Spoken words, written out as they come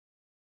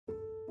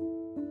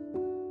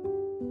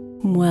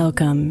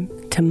Welcome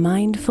to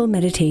Mindful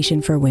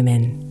Meditation for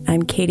Women.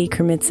 I'm Katie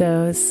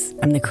Kermitzos.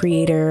 I'm the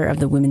creator of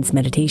the Women's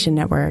Meditation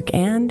Network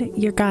and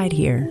your guide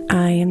here.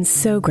 I am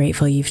so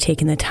grateful you've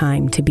taken the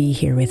time to be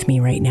here with me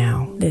right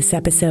now. This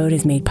episode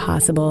is made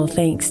possible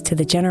thanks to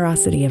the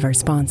generosity of our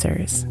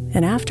sponsors.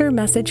 And after a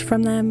message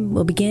from them,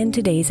 we'll begin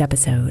today's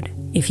episode.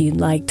 If you'd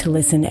like to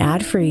listen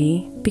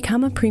ad-free,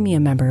 become a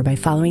premium member by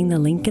following the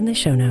link in the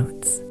show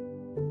notes.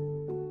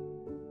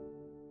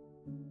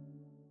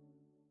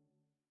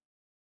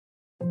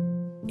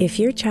 If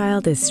your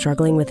child is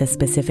struggling with a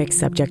specific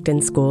subject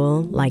in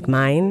school, like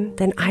mine,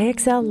 then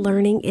IXL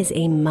Learning is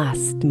a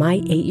must. My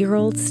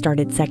 8-year-old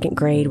started second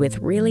grade with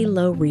really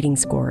low reading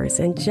scores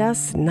and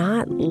just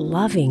not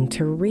loving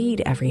to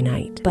read every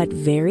night. But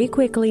very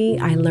quickly,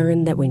 I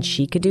learned that when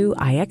she could do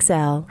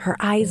IXL, her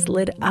eyes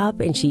lit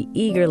up and she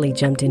eagerly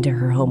jumped into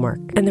her homework.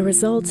 And the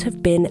results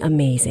have been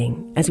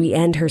amazing. As we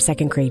end her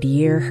second grade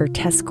year, her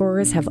test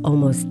scores have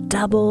almost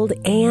doubled,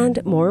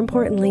 and more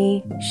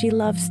importantly, she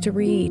loves to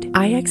read.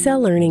 IXL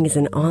Learning is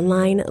an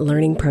online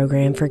learning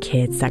program for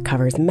kids that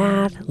covers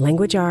math,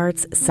 language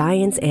arts,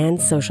 science,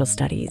 and social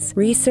studies.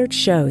 Research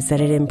shows that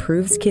it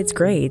improves kids'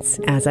 grades,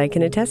 as I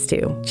can attest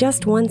to.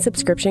 Just one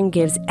subscription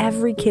gives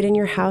every kid in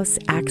your house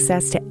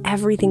access to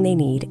everything they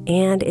need,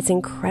 and it's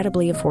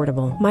incredibly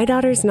affordable. My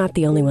daughter's not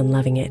the only one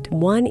loving it.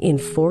 1 in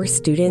 4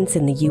 students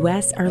in the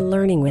U.S. are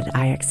learning with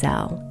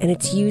IXL, and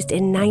it's used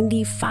in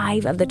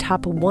 95 of the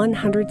top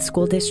 100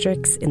 school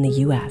districts in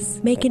the U.S.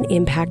 Make an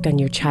impact on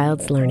your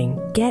child's learning.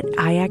 Get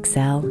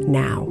IXL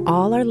now.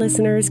 All our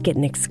listeners get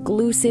an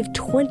exclusive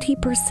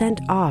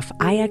 20% off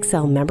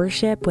IXL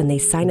membership when they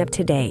sign up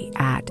today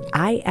at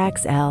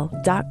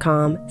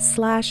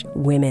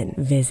IXL.com/women.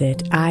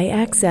 Visit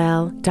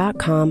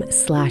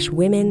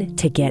IXL.com/women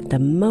to get the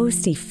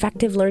most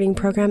effective learning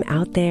program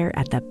out there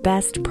at the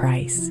best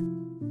price.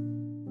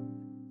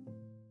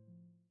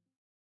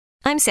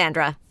 I'm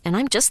Sandra, and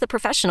I'm just the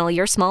professional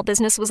your small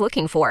business was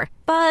looking for.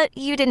 But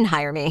you didn't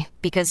hire me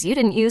because you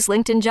didn't use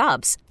LinkedIn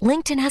Jobs.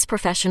 LinkedIn has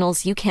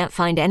professionals you can't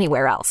find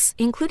anywhere else,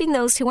 including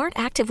those who aren't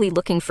actively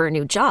looking for a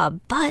new job,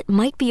 but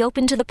might be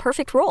open to the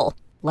perfect role,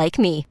 like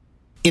me.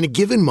 In a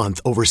given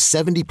month, over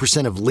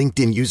 70% of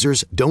LinkedIn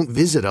users don't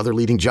visit other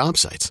leading job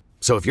sites.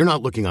 So if you're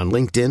not looking on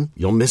LinkedIn,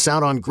 you'll miss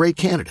out on great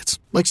candidates,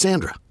 like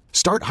Sandra.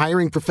 Start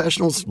hiring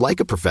professionals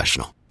like a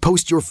professional.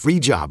 Post your free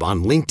job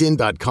on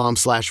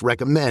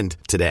linkedin.com/recommend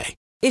today.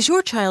 Is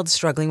your child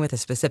struggling with a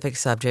specific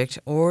subject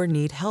or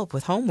need help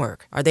with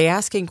homework? Are they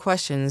asking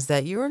questions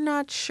that you're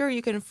not sure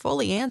you can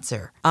fully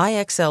answer?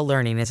 IXL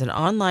Learning is an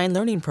online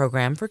learning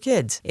program for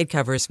kids. It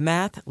covers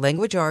math,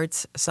 language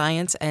arts,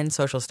 science, and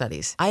social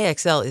studies.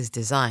 IXL is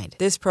designed.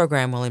 This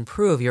program will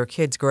improve your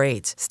kids'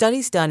 grades.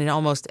 Studies done in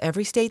almost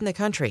every state in the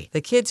country.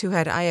 The kids who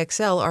had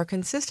IXL are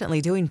consistently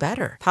doing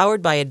better.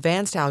 Powered by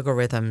advanced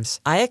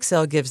algorithms,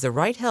 IXL gives the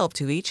right help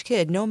to each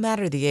kid no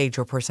matter the age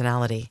or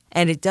personality.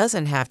 And it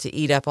doesn't have to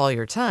eat up all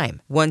your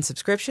time. One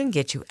subscription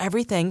gets you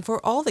everything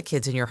for all the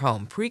kids in your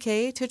home,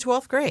 pre-K to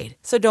 12th grade.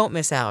 So don't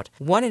miss out.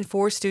 1 in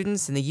 4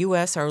 students in the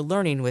U.S. are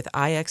learning with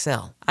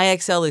IXL.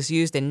 IXL is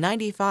used in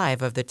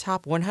 95 of the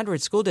top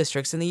 100 school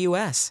districts in the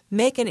U.S.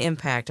 Make an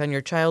impact on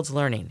your child's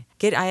learning.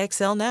 Get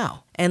IXL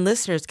now. And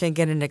listeners can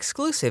get an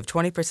exclusive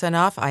 20%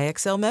 off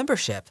IXL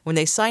membership when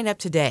they sign up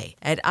today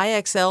at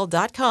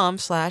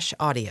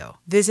IXL.com/audio.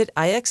 Visit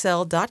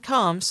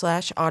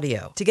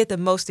IXL.com/audio to get the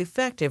most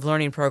effective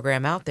learning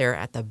program out there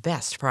at the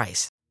best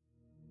price.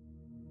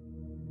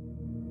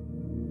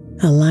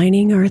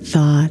 Aligning our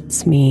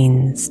thoughts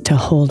means to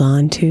hold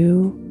on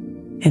to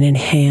and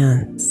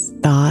enhance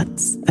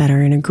thoughts that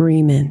are in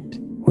agreement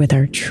with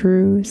our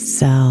true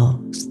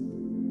selves,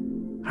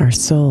 our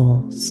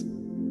souls.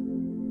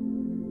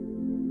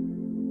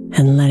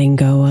 And letting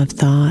go of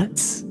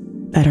thoughts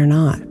that are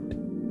not.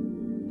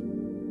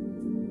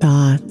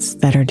 Thoughts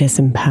that are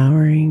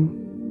disempowering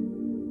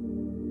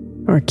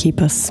or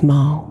keep us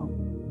small.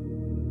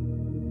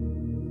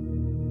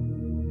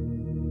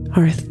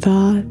 Our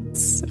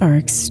thoughts are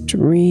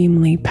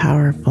extremely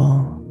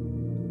powerful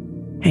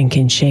and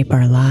can shape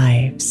our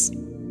lives.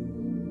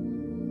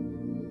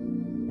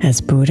 As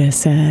Buddha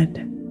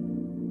said,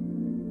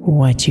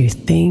 what you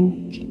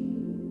think,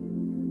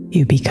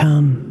 you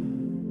become.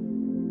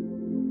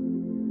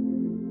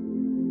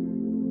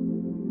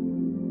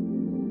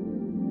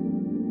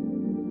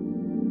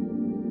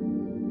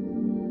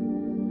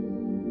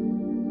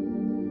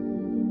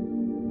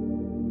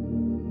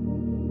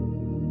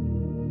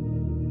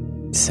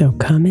 So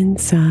come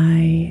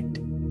inside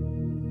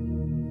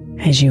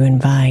as you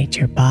invite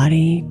your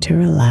body to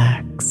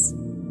relax.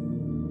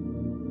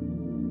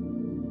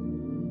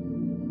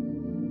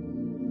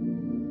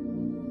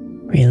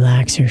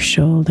 Relax your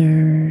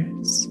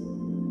shoulders.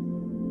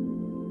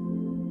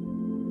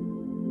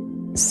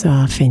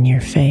 Soften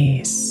your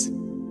face.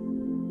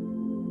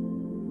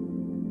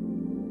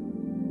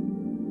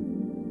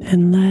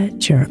 And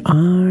let your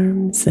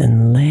arms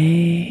and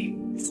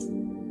legs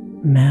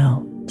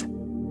melt.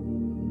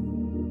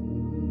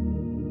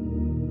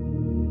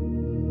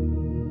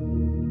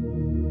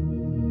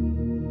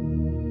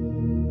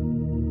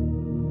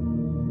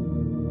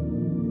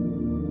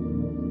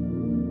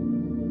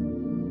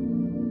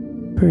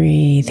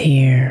 Breathe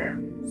here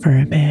for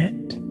a bit,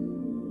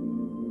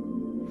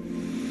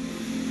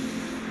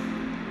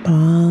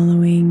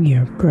 following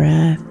your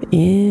breath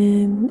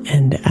in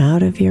and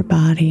out of your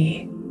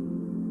body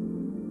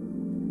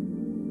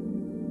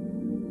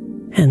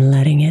and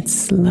letting it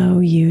slow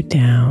you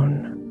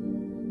down.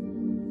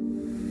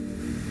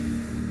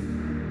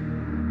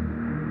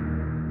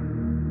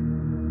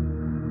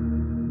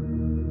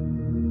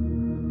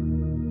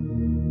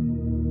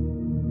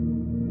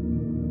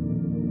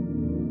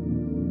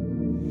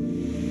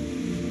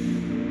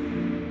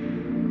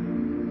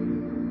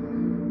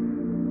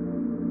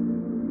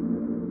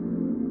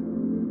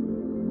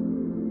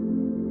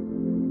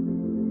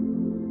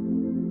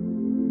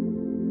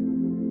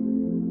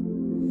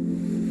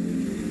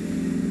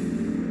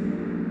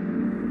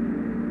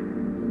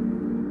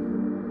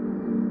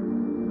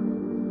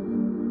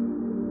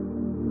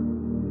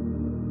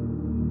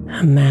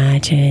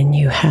 Imagine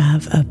you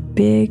have a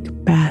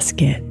big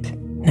basket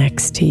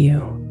next to you.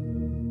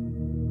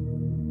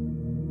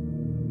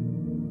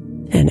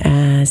 And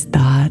as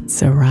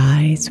thoughts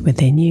arise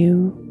within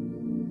you,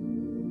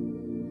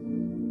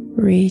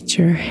 reach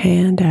your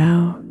hand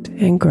out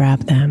and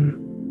grab them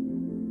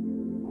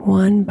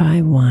one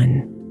by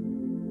one,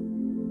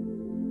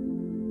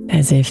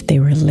 as if they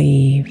were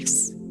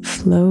leaves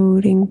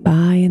floating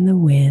by in the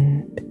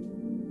wind.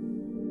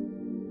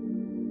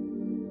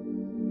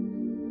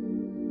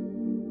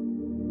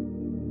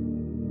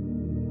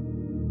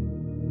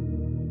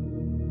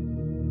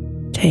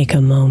 Take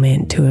a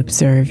moment to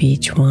observe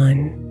each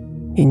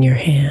one in your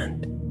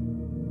hand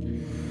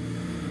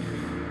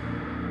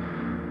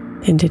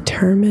and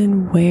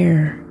determine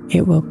where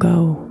it will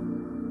go.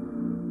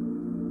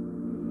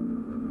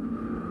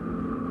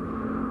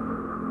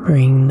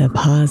 Bring the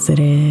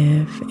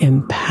positive,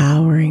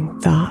 empowering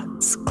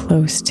thoughts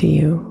close to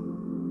you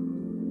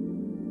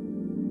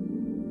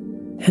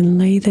and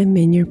lay them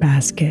in your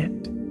basket.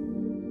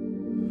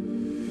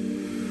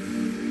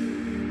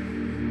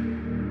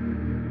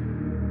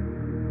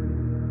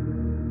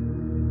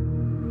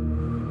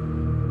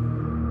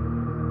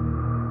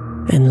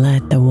 And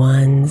let the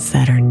ones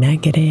that are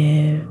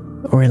negative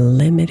or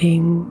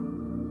limiting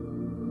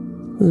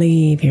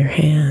leave your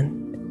hand.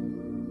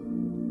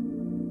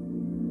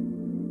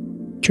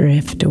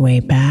 Drift away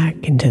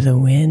back into the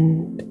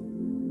wind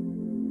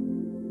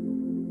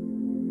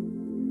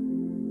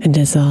and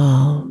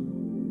dissolve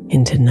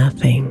into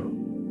nothing.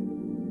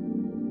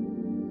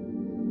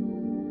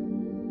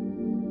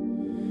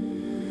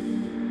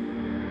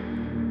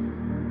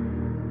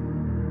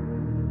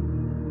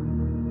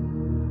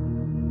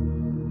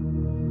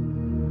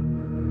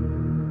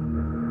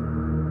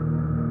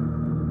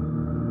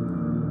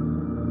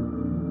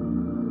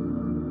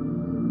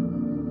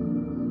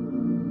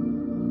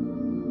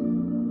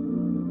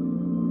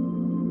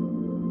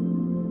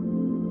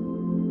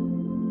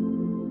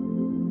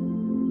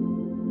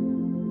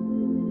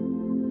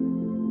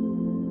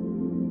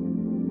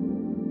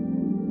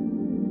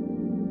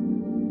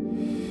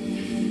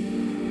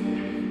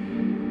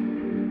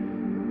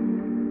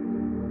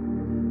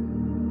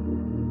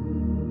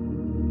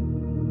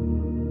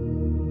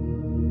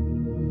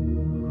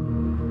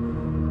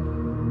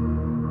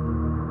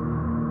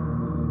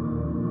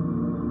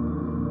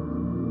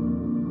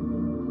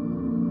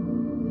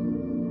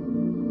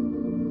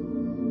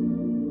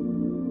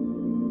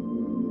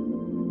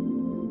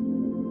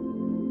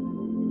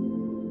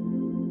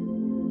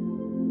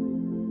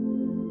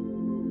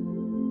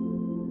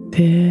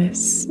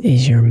 This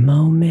is your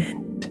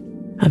moment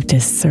of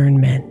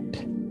discernment,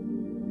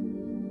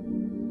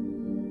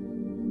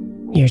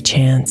 your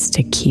chance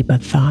to keep a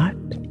thought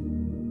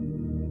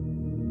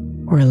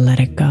or let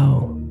it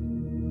go.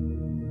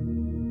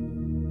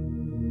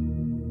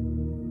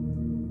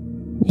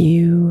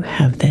 You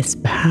have this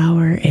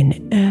power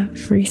in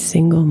every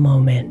single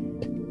moment.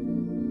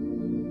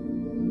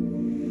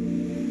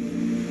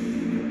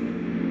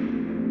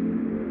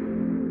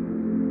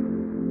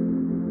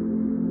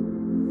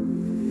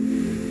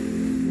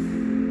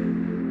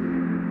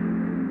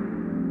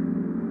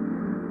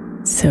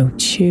 So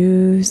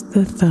choose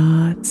the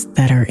thoughts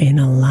that are in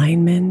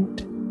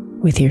alignment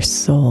with your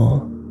soul,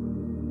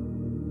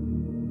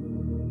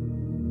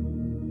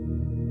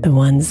 the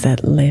ones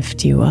that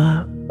lift you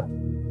up,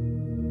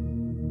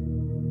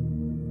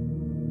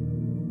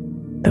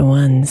 the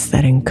ones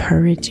that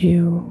encourage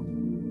you,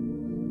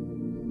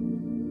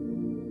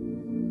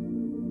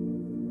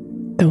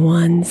 the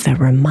ones that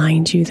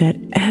remind you that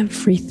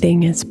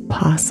everything is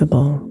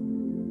possible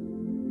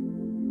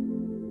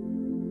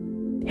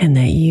and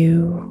that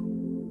you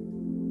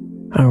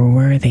are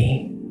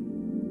worthy.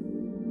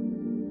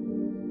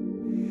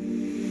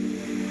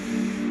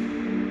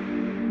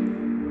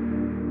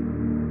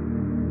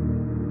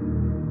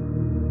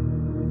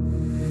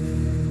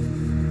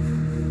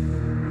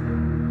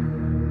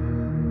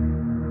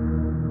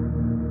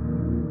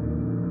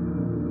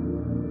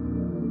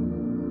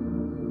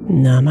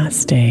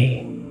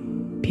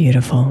 Namaste,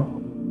 beautiful.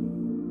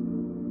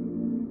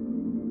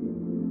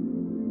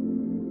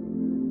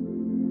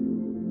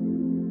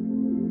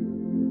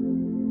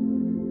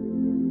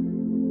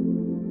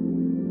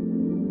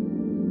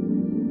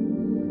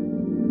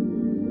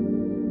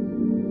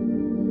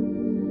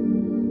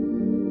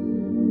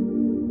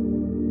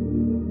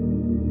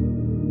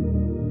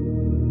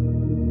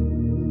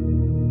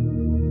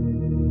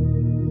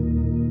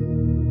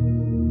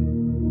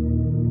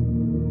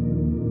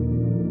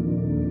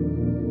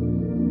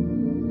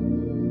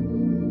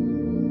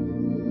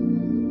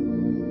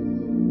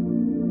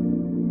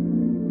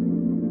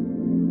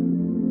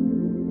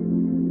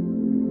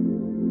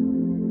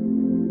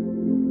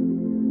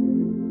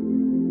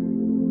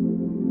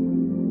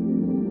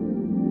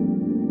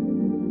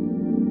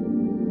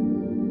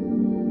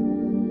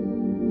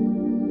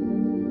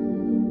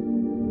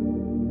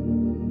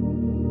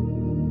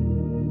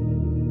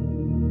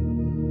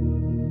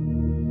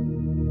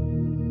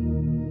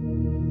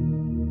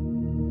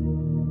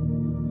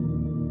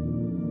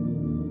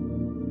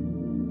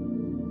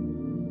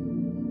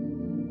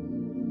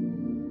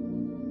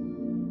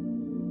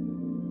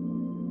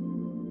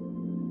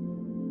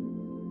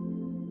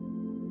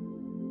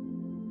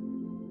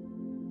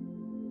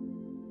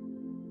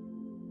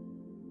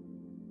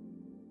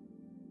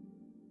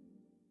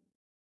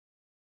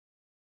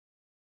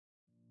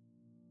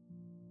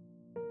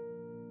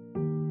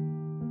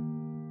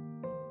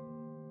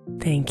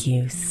 Thank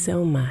you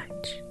so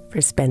much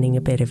for spending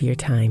a bit of your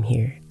time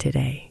here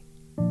today.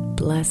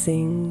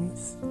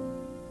 Blessings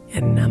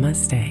and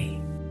namaste.